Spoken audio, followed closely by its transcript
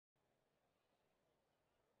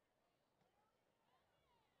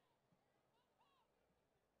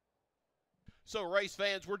So, race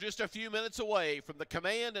fans, we're just a few minutes away from the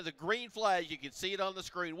command of the green flag. You can see it on the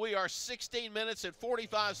screen. We are 16 minutes and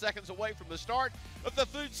 45 seconds away from the start of the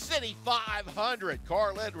Food City 500.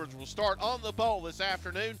 Carl Edwards will start on the pole this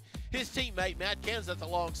afternoon. His teammate Matt Kenseth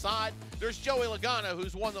alongside. There's Joey Logano,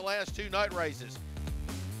 who's won the last two night races.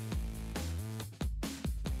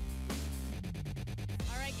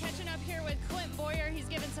 All right, catching up here with Clint Bowyer. He's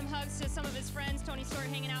giving some hugs to some of his friends. Tony Stewart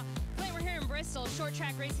hanging out. Clint, we're here in Bristol, short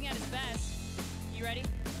track racing at its best. You ready?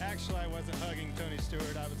 Actually, I wasn't hugging Tony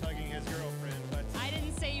Stewart. I was hugging his girlfriend. But I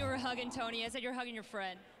didn't say you were hugging Tony. I said you're hugging your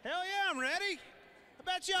friend. hell yeah, I'm ready. How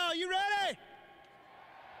about y'all? You ready?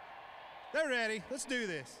 They're ready. Let's do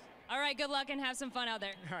this. All right, good luck and have some fun out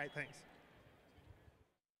there. All right, thanks.